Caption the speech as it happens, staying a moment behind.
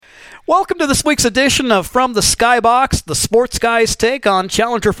Welcome to this week's edition of From the Skybox, the Sports Guys' take on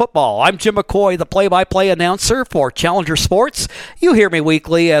Challenger football. I'm Jim McCoy, the play-by-play announcer for Challenger Sports. You hear me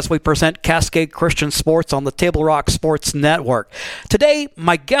weekly as we present Cascade Christian Sports on the Table Rock Sports Network. Today,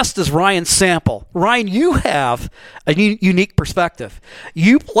 my guest is Ryan Sample. Ryan, you have a unique perspective.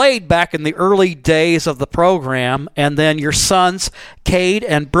 You played back in the early days of the program, and then your sons, Cade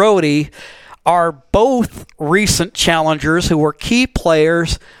and Brody, are both recent challengers who were key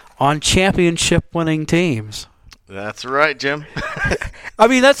players on championship-winning teams. That's right, Jim. I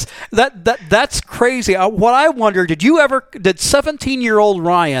mean, that's crazy. What I wonder, did 17-year-old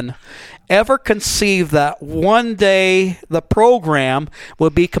Ryan ever conceive that one day the program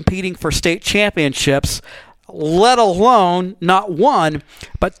would be competing for state championships, let alone not one,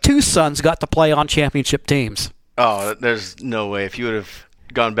 but two sons got to play on championship teams? Oh, there's no way. If you would have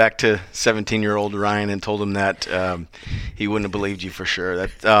gone back to 17-year-old Ryan and told him that, he wouldn't have believed you for sure.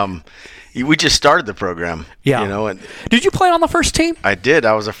 That we just started the program. Yeah. And did you play on the first team? I did.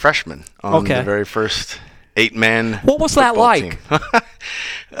 I was a freshman on the very first 8-man. What was that like?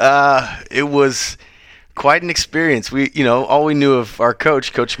 It was quite an experience. All we knew of our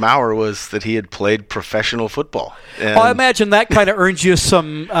coach, Coach Maurer, was that he had played professional football. I imagine that kind of earns you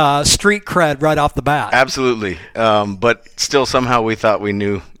some street cred right off the bat. Absolutely. But still, somehow we thought we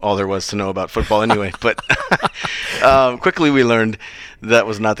knew all there was to know about football anyway. But quickly we learned that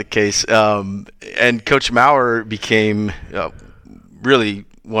was not the case. And Coach Maurer became really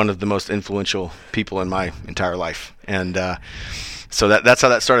one of the most influential people in my entire life. And so that's how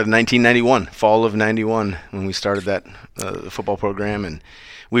that started in 1991, fall of 91, when we started that football program. And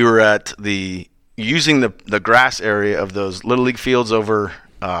we were at using the grass area of those Little League fields over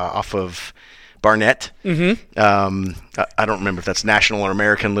off of Barnett. Mm-hmm. I don't remember if that's National or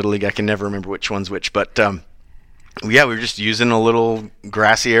American Little League. I can never remember which one's which. But, we were just using a little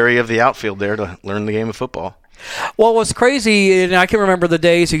grassy area of the outfield there to learn the game of football. Well, what's crazy, and I can remember the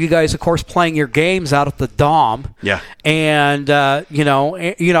days of you guys, of course, playing your games out at the Dom. Yeah. And I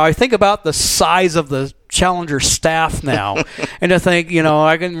think about the size of the Challenger staff now, and I think,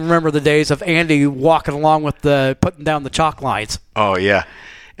 I can remember the days of Andy walking along with putting down the chalk lines. Oh yeah,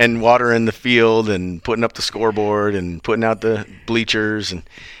 and watering the field and putting up the scoreboard and putting out the bleachers. And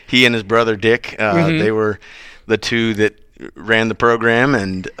he and his brother Dick, they were the two that ran the program,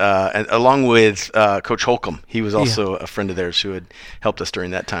 and along with Coach Holcomb. He was also a friend of theirs who had helped us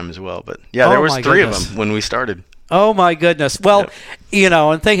during that time as well. But there was three of them when we started. Oh my goodness. Well,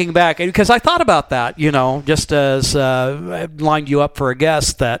 and thinking back, because I thought about that, just as I lined you up for a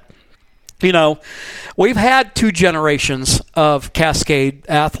guest, that we've had two generations of Cascade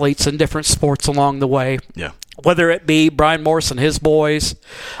athletes in different sports along the way. Yeah. Whether it be Brian Morse and his boys,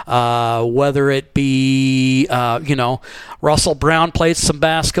 whether it be, Russell Brown played some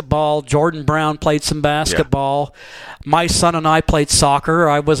basketball, Jordan Brown played some basketball. Yeah. My son and I played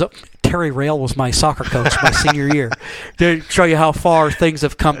soccer. Terry Rail was my soccer coach my senior year. To show you how far things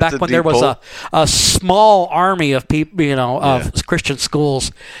have come. Back when there was a small army of people, of Christian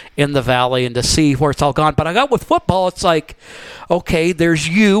schools in the valley, and to see where it's all gone. But I got with football, it's like, okay, there's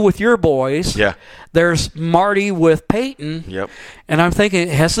you with your boys. Yeah. There's Marty with Peyton. Yep. And I'm thinking,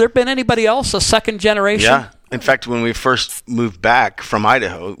 has there been anybody else, a second generation? Yeah. In fact, when we first moved back from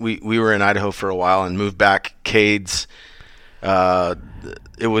Idaho, we were in Idaho for a while and moved back. Cade's,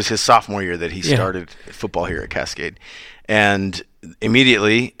 it was his sophomore year that he started football here at Cascade. And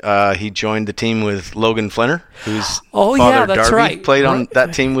immediately he joined the team with Logan Flinner, whose father Darby played on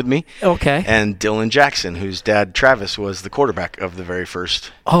that team with me. Okay. And Dylan Jackson, whose dad Travis was the quarterback of the very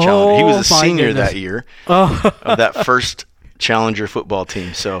first Challenger. He was a senior that year of that first Challenger football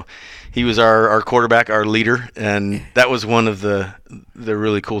team. So he was our quarterback, our leader, and that was one of the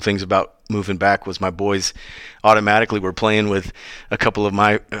really cool things about moving back was my boys automatically were playing with a couple of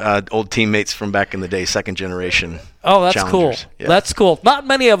my old teammates from back in the day, second generation. Oh, that's cool. Yeah. That's cool. Not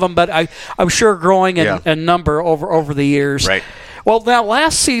many of them, but I'm sure growing in number over the years. Right. Well, now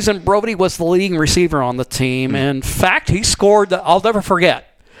last season, Brody was the leading receiver on the team. Mm-hmm. In fact, he scored, I'll never forget.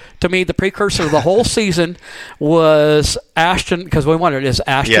 To me, the precursor of the whole season was Ashton, because we wondered, is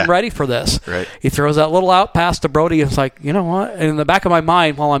Ashton ready for this? Right. He throws that little out pass to Brody, and it's like, you know what? And in the back of my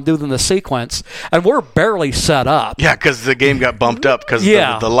mind, while I'm doing the sequence, and we're barely set up. Yeah, because the game got bumped up because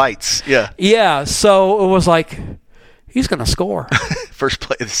of the lights. Yeah. Yeah, so it was like, he's going to score. First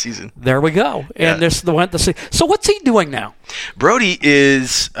play of the season. There we go. And this went to see. So what's he doing now? Brody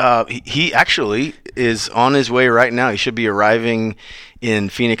is he actually is on his way right now. He should be arriving in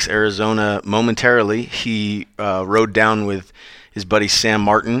Phoenix, Arizona momentarily. He rode down with his buddy Sam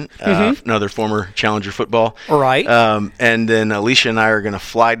Martin, another former Challenger football. Right. And then Alicia and I are going to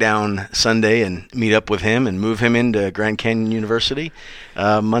fly down Sunday and meet up with him and move him into Grand Canyon University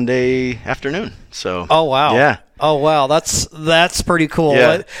Monday afternoon. So. Oh, wow. Yeah. Oh, wow. That's pretty cool.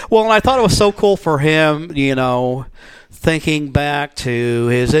 Yeah. Well, and I thought it was so cool for him, thinking back to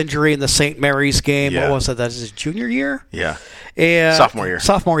his injury in the St. Mary's game. Yeah. What was it? That's his junior year? Yeah. And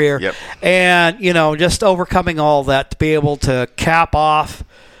Sophomore year. Yep. And, just overcoming all that to be able to cap off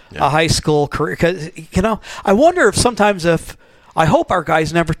a high school career. Because, I wonder if sometimes I hope our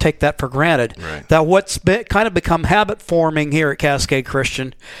guys never take that for granted. Right. That what's kind of become habit forming here at Cascade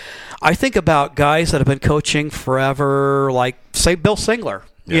Christian. I think about guys that have been coaching forever, like, say, Bill Singler.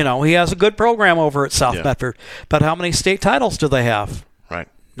 Yeah. He has a good program over at South Bedford. But how many state titles do they have? Right.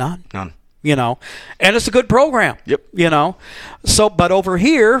 None. None. And it's a good program. Yep. So, but over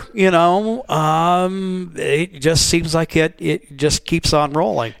here, it just seems like it just keeps on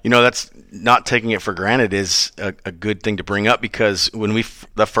rolling. That's not taking it for granted is a good thing to bring up, because when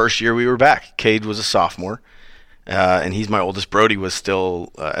the first year we were back, Cade was a sophomore. And he's my oldest. Brody was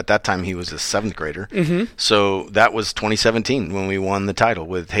still, at that time, he was a 7th grader. Mm-hmm. So that was 2017 when we won the title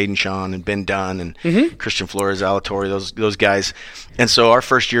with Hayden Shawn and Ben Dunn and Christian Flores, Alatorre, those guys. And so our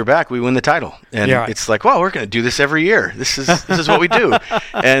first year back, we win the title. And it's like, wow, we're going to do this every year. This is what we do.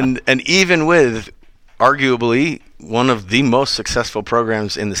 And even with arguably one of the most successful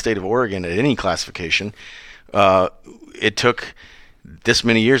programs in the state of Oregon at any classification, it took this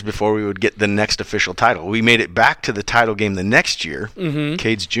many years before we would get the next official title. We made it back to the title game the next year,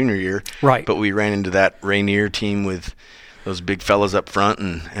 Cade's junior year, right? But we ran into that Rainier team with those big fellas up front,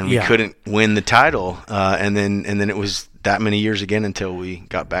 and we couldn't win the title. And then it was that many years again until we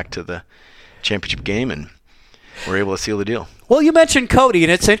got back to the championship game and were able to seal the deal. Well, you mentioned Cody,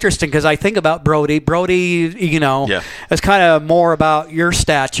 and it's interesting because I think about Brody. Brody, is kind of more about your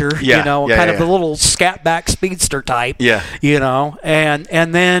stature, kind of the little scat-back speedster type,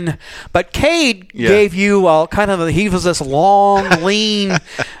 and then, but Cade gave you he was this long, lean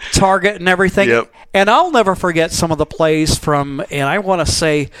target and everything. Yep. And I'll never forget some of the plays from, and I want to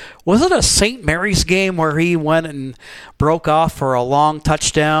say, was it a St. Mary's game where he went and broke off for a long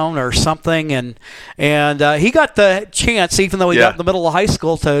touchdown or something, and he got the chance, even though he got in the middle of high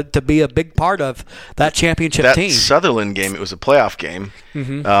school, to be a big part of that championship team. That Sutherland game, it was a playoff game.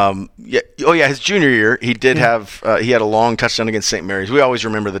 Mm-hmm. His junior year, he did have he had a long touchdown against St. Mary's. We always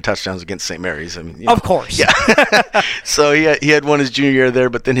remember the touchdowns against St. Mary's. I mean, of course. Yeah. So he had won his junior year there,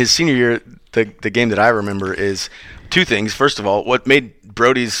 but then his senior year, the game that I remember is two things. First of all, what made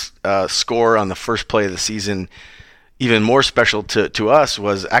Brody's score on the first play of the season even more special to us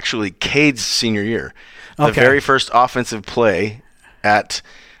was actually Cade's senior year. The very first offensive play at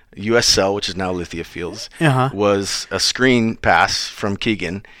USL, which is now Lithia Fields, was a screen pass from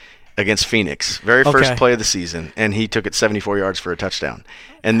Keegan against Phoenix. Very first play of the season, and he took it 74 yards for a touchdown.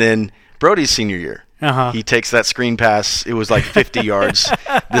 And then Brody's senior year, he takes that screen pass. It was like 50 yards,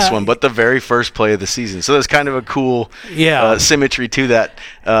 this one, but the very first play of the season. So there's kind of a cool symmetry to that,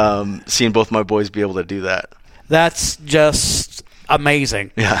 seeing both my boys be able to do that. That's just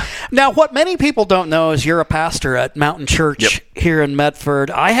amazing. Yeah. Now, what many people don't know is you're a pastor at Mountain Church here in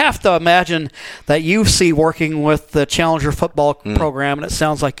Medford. I have to imagine that you see working with the Challenger football program, and it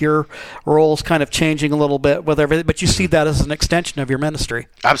sounds like your role is kind of changing a little bit with everything, but you see that as an extension of your ministry.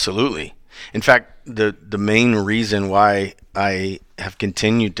 Absolutely. In fact, the main reason why I have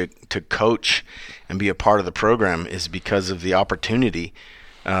continued to coach and be a part of the program is because of the opportunity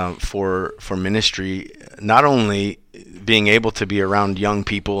for ministry, not only being able to be around young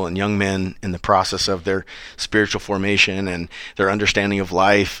people and young men in the process of their spiritual formation and their understanding of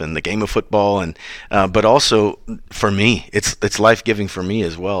life and the game of football, and but also for me, it's life-giving for me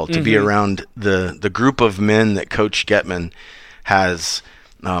as well to be around the group of men that Coach Getman has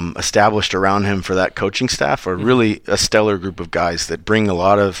established around him for that coaching staff, are really a stellar group of guys that bring a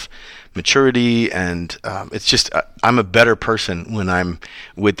lot of maturity, and it's just I'm a better person when I'm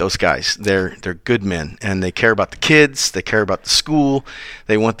with those guys. They're good men, and they care about the kids, they care about the school,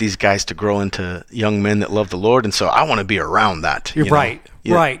 they want these guys to grow into young men that love the Lord, and so I want to be around that. You're right.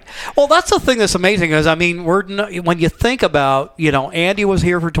 Yeah. Right. Well, that's the thing that's amazing is, I mean, when you think about, Andy was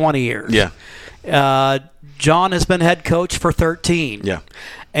here for 20 years. Yeah. John has been head coach for 13. Yeah.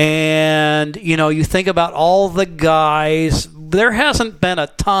 And, you think about all the guys, there hasn't been a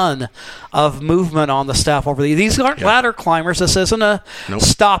ton of movement on the staff over these aren't ladder climbers. This isn't a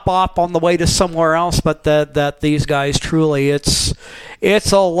stop op on the way to somewhere else, but that these guys truly, it's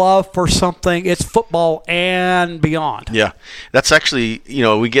a love for something. It's football and beyond. Yeah. That's actually,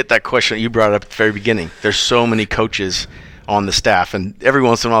 we get that question that you brought up at the very beginning. There's so many coaches on the staff. And every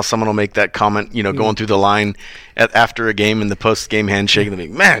once in a while, someone will make that comment, going through the line after a game in the post-game handshake, and they'll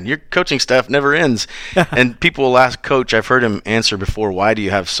be, man, your coaching staff never ends. And people will ask Coach, I've heard him answer before, why do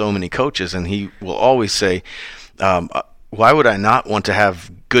you have so many coaches? And he will always say, why would I not want to have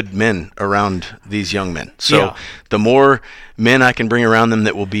good men around these young men? So the more men I can bring around them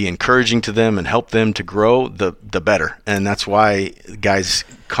that will be encouraging to them and help them to grow, the better. And that's why guys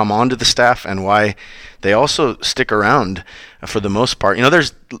come onto the staff and why they also stick around for the most part.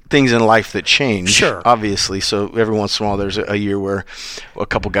 There's things in life that change, obviously. So every once in a while there's a year where a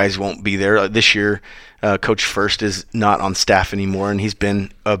couple guys won't be there. This year, Coach First is not on staff anymore, and he's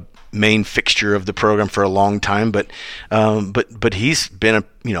been a main fixture of the program for a long time. But he's been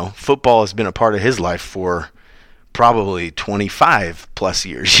football has been a part of his life for probably 25 plus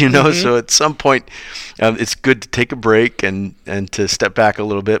years, so at some point it's good to take a break and to step back a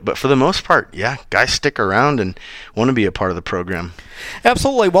little bit. But for the most part, guys stick around and want to be a part of the program.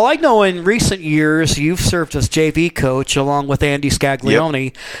 Absolutely. Well, I know in recent years you've served as JV coach along with Andy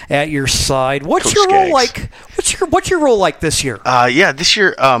Scaglione at your side. What's Coach your role Skaggs. Like? What's your role like this year? This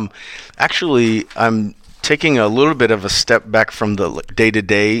year, actually, I'm taking a little bit of a step back from the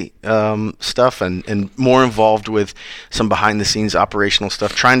day-to-day stuff and more involved with some behind-the-scenes operational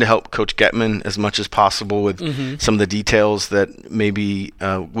stuff, trying to help Coach Getman as much as possible with some of the details that maybe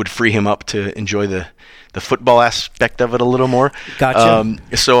would free him up to enjoy the football aspect of it a little more.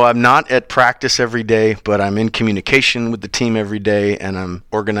 Gotcha. So I'm not at practice every day, but I'm in communication with the team every day, and I'm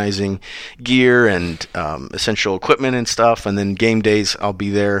organizing gear and essential equipment and stuff. And then game days, I'll be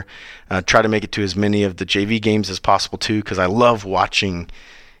there, try to make it to as many of the JV games as possible too, because I love watching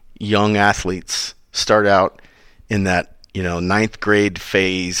young athletes start out in that ninth grade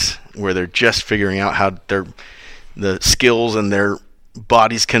phase where they're just figuring out how the skills and their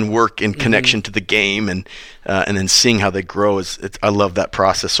bodies can work in connection to the game, and then seeing how they grow I love that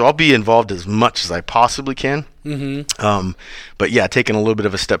process. So I'll be involved as much as I possibly can. But taking a little bit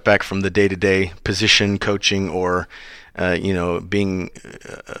of a step back from the day-to-day position coaching or being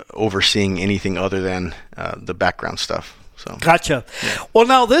overseeing anything other than the background stuff. So gotcha. Yeah. Well,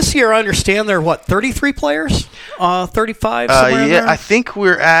 now this year I understand there are 33 players, 35. Somewhere in there? I think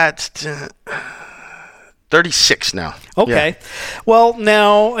we're at 36 now. Okay. Yeah. Well,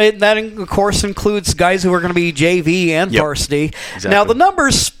 now that, of course, includes guys who are going to be JV and varsity. Exactly. Now, the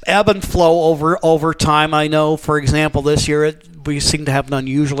numbers ebb and flow over time. I know, for example, this year we seem to have an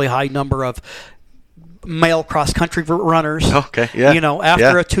unusually high number of male cross-country runners. Okay, yeah.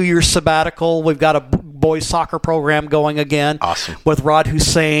 After a 2-year sabbatical, we've got a boys soccer program going again. Awesome. With Rod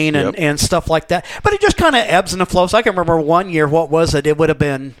Hussein and stuff like that. But it just kind of ebbs and flows. I can remember one year, what was it? It would have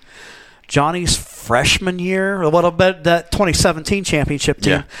been Johnny's freshman year, or what about that 2017 championship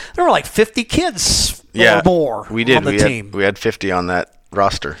team. Yeah. There were like 50 kids or more on the team. We had 50 on that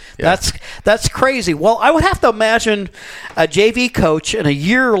roster. Yeah. That's crazy. Well, I would have to imagine a JV coach in a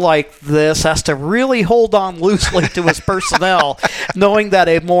year like this has to really hold on loosely to his personnel, knowing that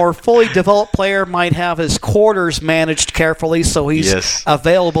a more fully developed player might have his quarters managed carefully so he's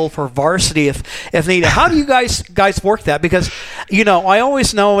available for varsity if needed. How do you guys work that? Because, I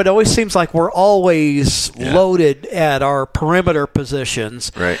always know it always seems like we're always loaded at our perimeter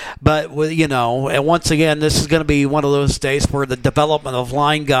positions. Right. But, and once again, this is going to be one of those days where the development of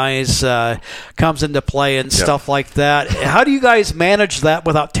line guys comes into play and stuff like that. How do you guys manage that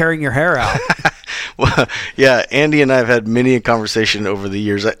without tearing your hair out? Well, Andy and I have had many a conversation over the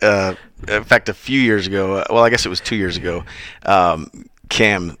years. In fact, a few years ago, I guess it was 2 years ago,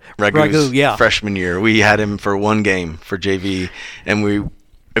 Cam Ragu's freshman year, we had him for one game for JV, and we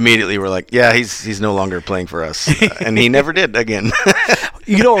immediately were like, he's no longer playing for us. And he never did again.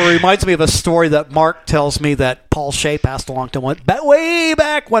 It reminds me of a story that Mark tells me that Paul Shea passed along to way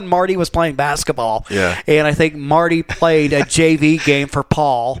back when Marty was playing basketball. Yeah. And I think Marty played a JV game for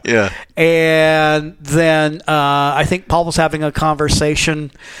Paul. Yeah. And then I think Paul was having a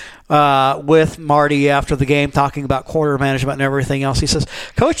conversation with Marty after the game, talking about quarter management and everything else. He says,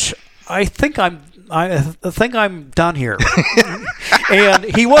 "Coach, I think I'm done here." And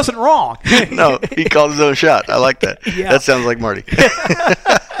he wasn't wrong. No, he called his own shot. I like that. Yeah. That sounds like Marty.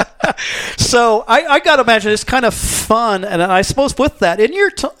 So I got to imagine it's kind of fun. And I suppose with that, in your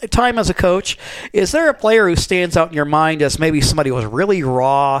time as a coach, is there a player who stands out in your mind as maybe somebody who was really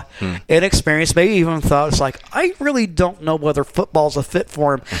raw, inexperienced, maybe even thought it's like, I really don't know whether football's a fit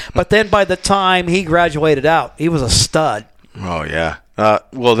for him. But then by the time he graduated out, he was a stud. Oh, yeah.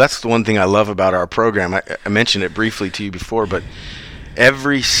 Well, that's the one thing I love about our program. I mentioned it briefly to you before, but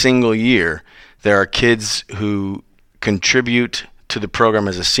every single year there are kids who contribute to the program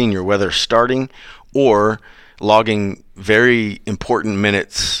as a senior, whether starting or logging very important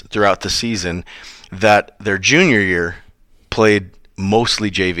minutes throughout the season that their junior year played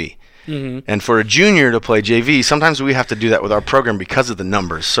mostly JV. Mm-hmm. And for a junior to play JV, sometimes we have to do that with our program because of the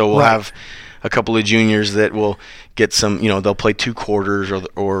numbers. So we'll have a couple of juniors that will get some, they'll play 2 quarters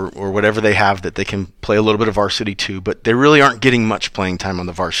or whatever they have that they can play a little bit of varsity too, but they really aren't getting much playing time on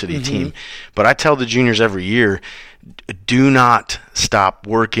the varsity team. But I tell the juniors every year, do not stop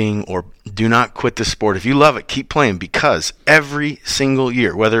working or do not quit the sport. If you love it, keep playing, because every single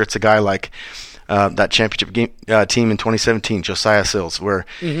year, whether it's a guy like that championship game, team in 2017, Josiah Sills, where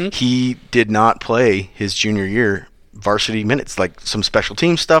he did not play his junior year varsity minutes, like some special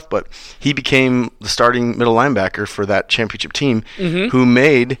team stuff, but he became the starting middle linebacker for that championship team, who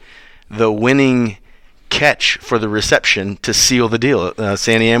made the winning catch for the reception to seal the deal.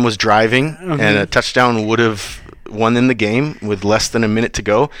 Sandy Am was driving, and a touchdown would have won in the game with less than a minute to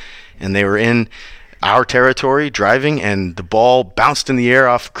go, and they were in our territory driving, and the ball bounced in the air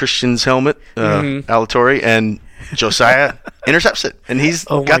off Christian's helmet, Alatorre, and Josiah intercepts it, and he's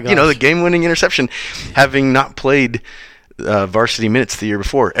got the game-winning interception, having not played varsity minutes the year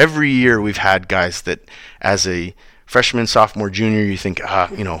before. Every year we've had guys that, as a freshman, sophomore, junior, you think,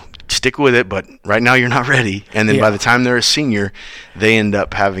 stick with it, but right now you're not ready. And then by the time they're a senior, they end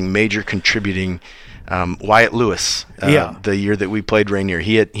up having major contributing. Wyatt Lewis, the year that we played Rainier,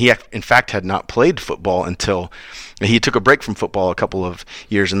 he in fact had not played football until he took a break from football a couple of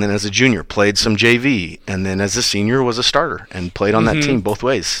years, and then as a junior played some JV, and then as a senior was a starter and played on that team both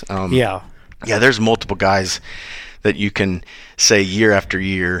ways. There's multiple guys that you can say year after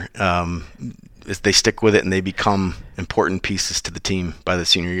year, they stick with it and they become important pieces to the team by the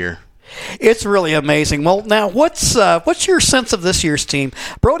senior year. It's really amazing. Well, now, what's your sense of this year's team?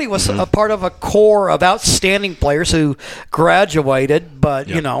 Brody was a part of a core of outstanding players who graduated,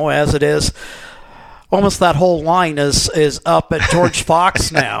 but, as it is, almost that whole line is up at George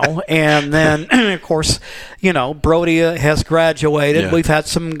Fox now. And then, of course, Brody has graduated. Yeah. We've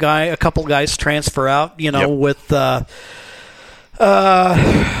had a couple guys transfer out, with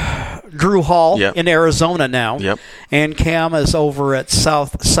Drew Hall in Arizona now. Yep. And Cam is over at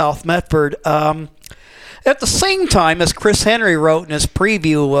South Medford. At the same time, as Chris Henry wrote in his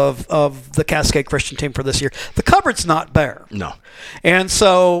preview of the Cascade Christian team for this year, the cupboard's not bare. No. And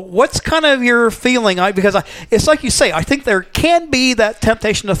so what's kind of your feeling? Because it's like you say, I think there can be that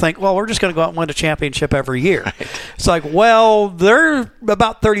temptation to think, well, we're just going to go out and win a championship every year. Right. It's like, well, there are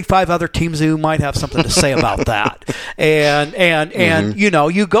about 35 other teams who might have something to say about that. And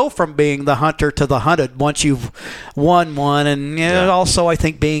you go from being the hunter to the hunted once you've won one. And also, I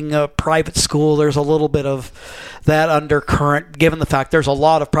think being a private school, there's a little bit of that undercurrent, given the fact there's a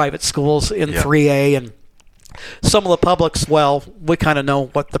lot of private schools in 3A, and some of the publics, well, we kind of know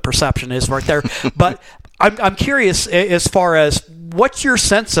what the perception is right there. But I'm curious as far as what's your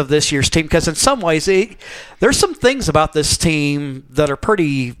sense of this year's team, because in some ways there's some things about this team that are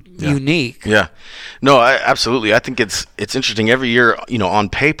pretty unique. Yeah. No, absolutely. I think it's interesting. Every year, on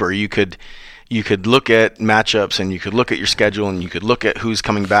paper, you could look at matchups, and you could look at your schedule, and you could look at who's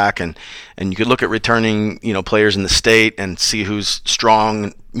coming back, and you could look at returning, players in the state and see who's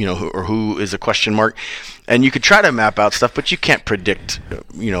strong, or who is a question mark. And you could try to map out stuff, but you can't predict,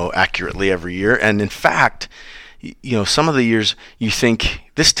 accurately every year. And in fact, some of the years you think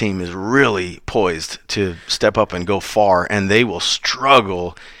this team is really poised to step up and go far, and they will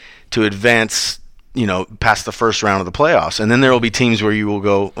struggle to advance, past the first round of the playoffs. And then there will be teams where you will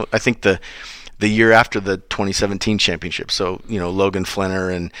go, I think the year after the 2017 championship. So, Logan Flinner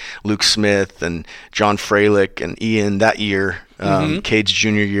and Luke Smith and John Freilich and Ian that year, Cade's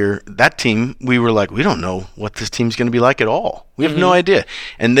junior year, that team, we were like, we don't know what this team's going to be like at all. We have no idea.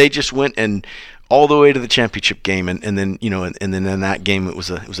 And they just went and all the way to the championship game. And then, and then in that game, it was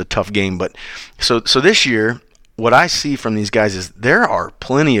a tough game. But so this year, what I see from these guys is there are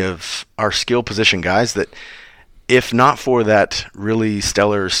plenty of our skill position guys that, if not for that really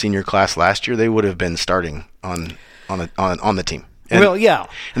stellar senior class last year, they would have been starting on the team. And, and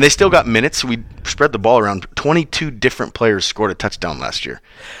they still got minutes. We spread the ball around. 22 different players scored a touchdown last year.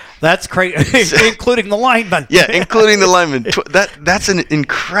 That's great, including the linemen. Yeah, including the linemen. That's an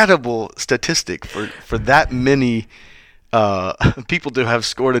incredible statistic for that many people to have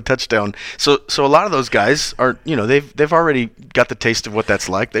scored a touchdown. So a lot of those guys are, they've already got the taste of what that's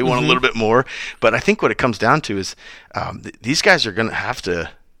like. They want a little bit more. But I think what it comes down to is these guys are going to have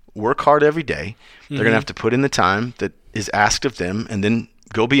to work hard every day. They're going to have to put in the time that is asked of them, and then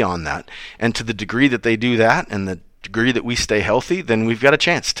go beyond that. And to the degree that they do that, and degree that we stay healthy, then we've got a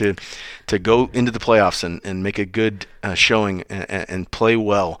chance to go into the playoffs and make a good showing and play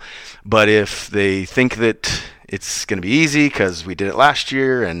well. But if they think that it's going to be easy because we did it last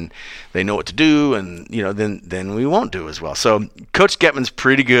year and they know what to do, and then we won't do as well. So Coach Getman's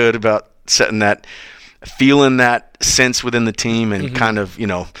pretty good about feeling that sense within the team and kind of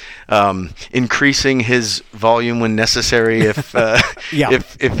increasing his volume when necessary if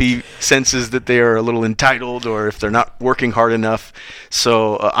if he senses that they are a little entitled or if they're not working hard enough.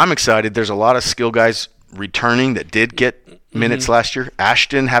 So I'm excited. There's a lot of skill guys returning that did get minutes last year.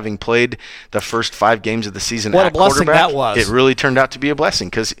 Ashton, having played the first 5 games of the season what at a blessing quarterback, that was. It really turned out to be a blessing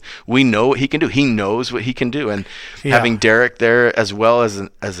because we know what he can do. He knows what he can do, and having Derek there as well as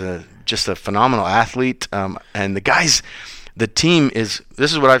just a phenomenal athlete, and the guys, the team is.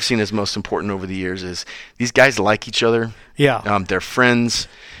 This is what I've seen as most important over the years: is these guys like each other. Yeah, they're friends.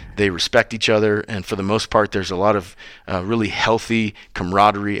 They respect each other, and for the most part, there's a lot of really healthy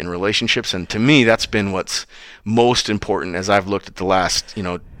camaraderie and relationships. And to me, that's been what's most important as I've looked at the last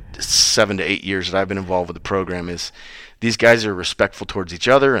 7 to 8 years that I've been involved with the program. Is these guys are respectful towards each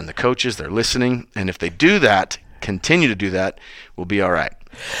other and the coaches. They're listening, and if they do that, continue to do that, we'll be all right.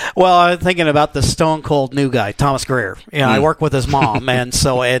 Well, I'm thinking about the stone cold new guy, Thomas Greer. I work with his mom, and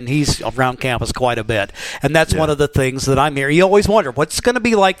he's around campus quite a bit. And that's one of the things that I'm here. You always wonder what's going to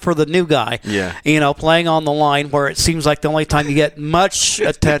be like for the new guy. Yeah. Playing on the line where it seems like the only time you get much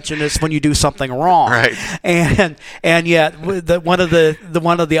attention is when you do something wrong. Right. And yet one of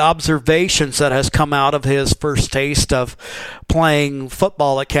the observations that has come out of his first taste of playing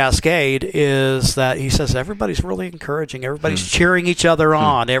football at Cascade is that he says everybody's really encouraging. Everybody's cheering each other on.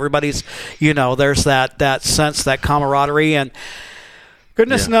 Everybody's, there's that sense, that camaraderie, and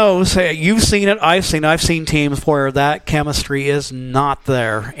goodness knows, you've seen it, I've seen teams where that chemistry is not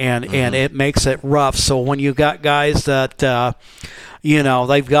there, and it makes it rough. So when you got guys that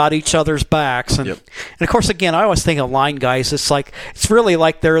they've got each other's backs, and of course, again, I always think of line guys. It's really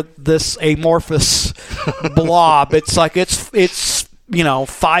like they're this amorphous blob. It's like it's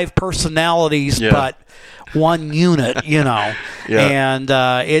 5 personalities, but one unit, and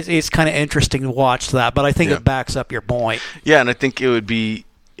it's kind of interesting to watch that. But I think it backs up your point. Yeah, and I think it would be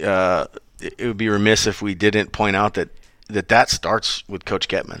remiss if we didn't point out that starts with Coach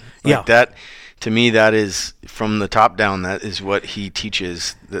Getman. That. To me, that is, from the top down, that is what he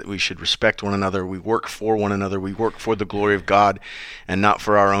teaches, that we should respect one another. We work for one another. We work for the glory of God and not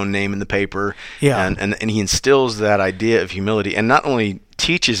for our own name in the paper. Yeah. And he instills that idea of humility and not only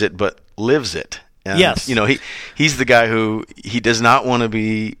teaches it, but lives it. And, yes. He's the guy who he does not want to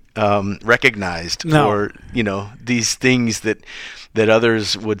be recognized for, these things that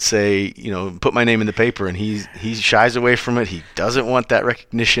others would say, put my name in the paper, and he shies away from it. He doesn't want that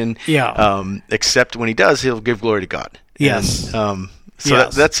recognition. Yeah. Except when he does, he'll give glory to God. Yes. And,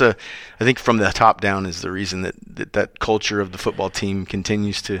 that's I think from the top down is the reason that culture of the football team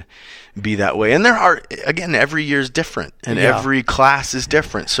continues to be that way. And there are, again, every year is different, and every class is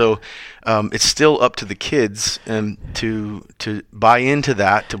different. So it's still up to the kids to buy into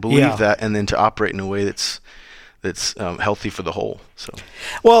that, to believe that, and then to operate in a way that's healthy for the whole. So,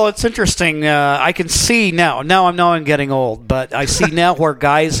 well, it's interesting. I can see now. Now I'm getting old, but I see now where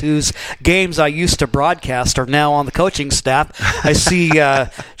guys whose games I used to broadcast are now on the coaching staff. I see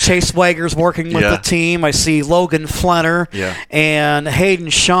Chase Waggers working with the team. I see Logan Flenner and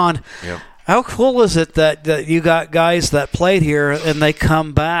Hayden Shawn. Yeah. How cool is it that you got guys that played here and they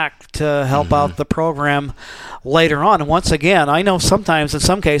come back to help out the program later on? And once again, I know sometimes in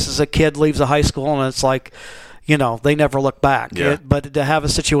some cases a kid leaves a high school and it's like, they never look back. Yeah. But to have a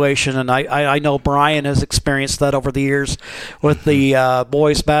situation, and I know Brian has experienced that over the years with the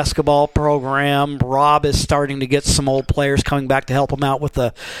boys basketball program. Rob is starting to get some old players coming back to help him out with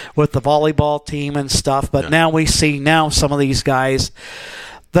the volleyball team and stuff. But now we see some of these guys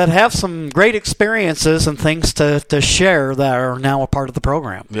that have some great experiences and things to share that are now a part of the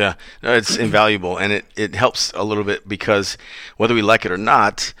program. Yeah, no, it's invaluable, and it helps a little bit because whether we like it or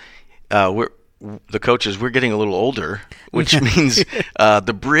not, the coaches, we're getting a little older, which means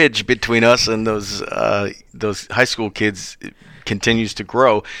the bridge between us and those high school kids continues to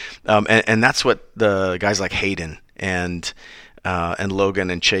grow, and that's what the guys like Hayden and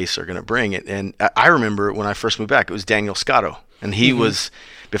Logan and Chase are going to bring. And I remember when I first moved back, it was Daniel Scotto, and he was,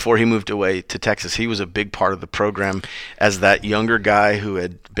 before he moved away to Texas, he was a big part of the program as that younger guy who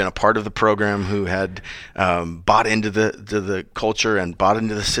had been a part of the program, who had bought into the culture and bought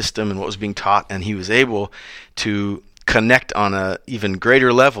into the system and what was being taught, and he was able to connect on a even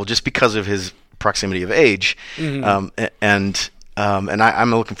greater level just because of his proximity of age. And And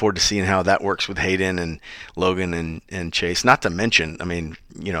I'm looking forward to seeing how that works with Hayden and Logan and Chase. Not to mention, I mean,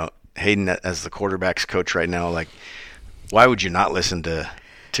 Hayden as the quarterback's coach right now, like, why would you not listen to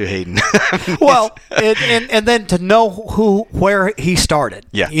Hayden? Well, and then to know where he started.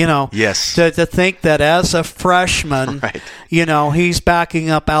 Yeah. Yes. To think that as a freshman, right. He's backing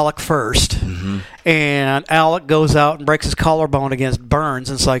up Alec first, and Alec goes out and breaks his collarbone against Burns,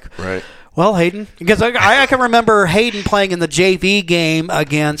 and it's like, right. Well, Hayden, because I can remember Hayden playing in the JV game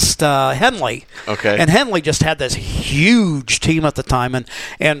against Henley. Okay. And Henley just had this huge team at the time,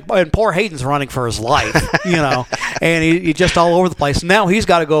 and poor Hayden's running for his life, and he just all over the place. Now he's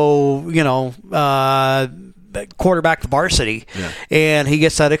got to go, quarterback the varsity, and he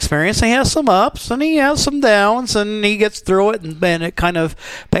gets that experience. And he has some ups and he has some downs, and he gets through it, and it kind of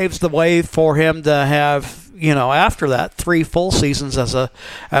paves the way for him to have, after that, 3 full seasons as a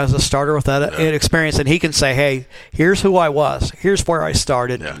starter with that experience, and he can say, hey, here's who I was, here's where I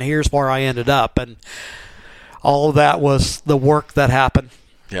started, and here's where I ended up, and all of that was the work that happened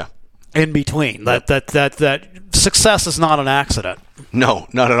in between. That success is not an accident. No,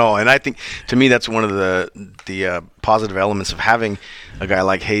 not at all. And I think, to me, that's one of the positive elements of having a guy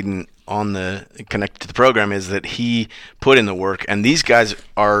like Hayden connected to the program, is that he put in the work, and these guys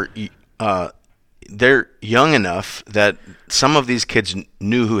are they're young enough that some of these kids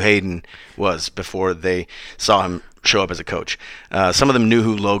knew who Hayden was before they saw him show up as a coach. Some of them knew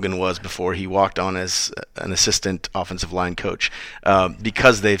who Logan was before he walked on as an assistant offensive line coach,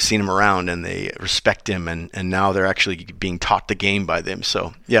 because they've seen him around and they respect him, and now they're actually being taught the game by them.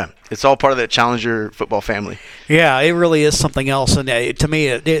 So, it's all part of that Challenger football family. Yeah, it really is something else, and to me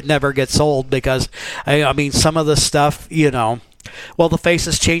it never gets old, because, I mean, some of the stuff, well, the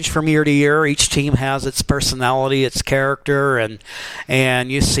faces change from year to year. Each team has its personality, its character,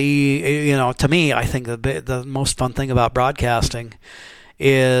 and you see, to me, I think the most fun thing about broadcasting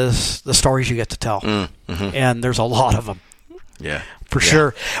is the stories you get to tell, and there's a lot of them. Yeah, for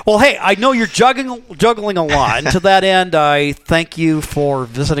sure. Well, hey, I know you're juggling a lot, and to that end, I thank you for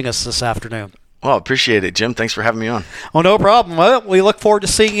visiting us this afternoon. Well, appreciate it, Jim. Thanks for having me on. Oh, no problem. Well, we look forward to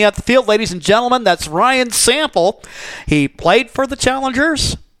seeing you at the field, ladies and gentlemen. That's Ryan Sample. He played for the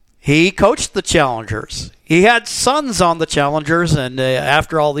Challengers. He coached the Challengers. He had sons on the Challengers, and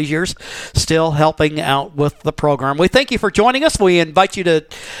after all these years, still helping out with the program. We thank you for joining us. We invite you to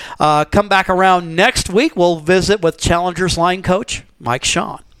come back around next week. We'll visit with Challengers line coach Mike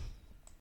Shawn.